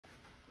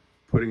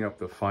putting up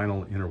the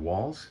final inner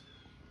walls.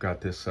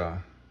 Got this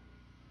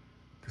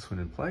this one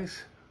in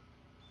place.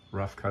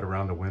 Rough cut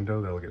around the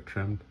window that'll get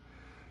trimmed.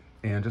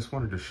 And just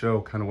wanted to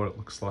show kind of what it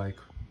looks like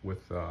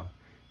with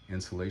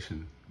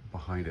insulation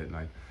behind it. And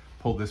I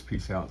pulled this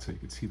piece out so you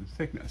can see the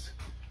thickness.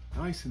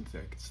 Nice and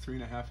thick. It's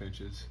 3.5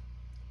 inches.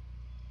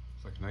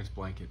 It's like a nice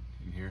blanket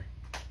in here.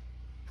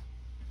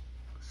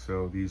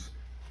 So these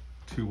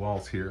two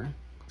walls here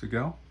to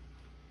go.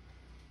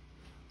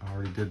 I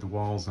already did the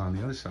walls on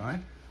the other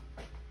side.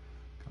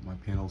 Got my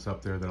panels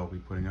up there that I'll be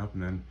putting up,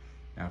 and then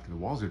after the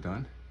walls are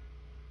done,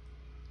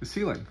 the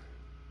ceiling.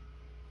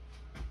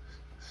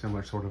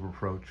 Similar sort of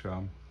approach.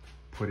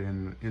 Put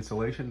in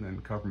insulation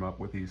and cover them up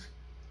with these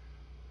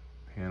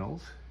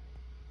panels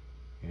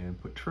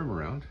and put trim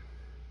around.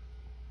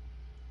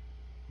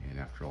 And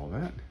after all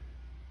that,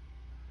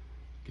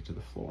 get to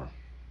the floor.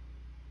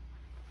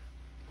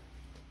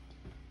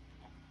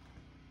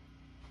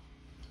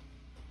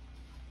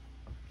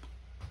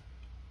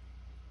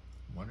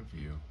 What a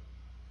view.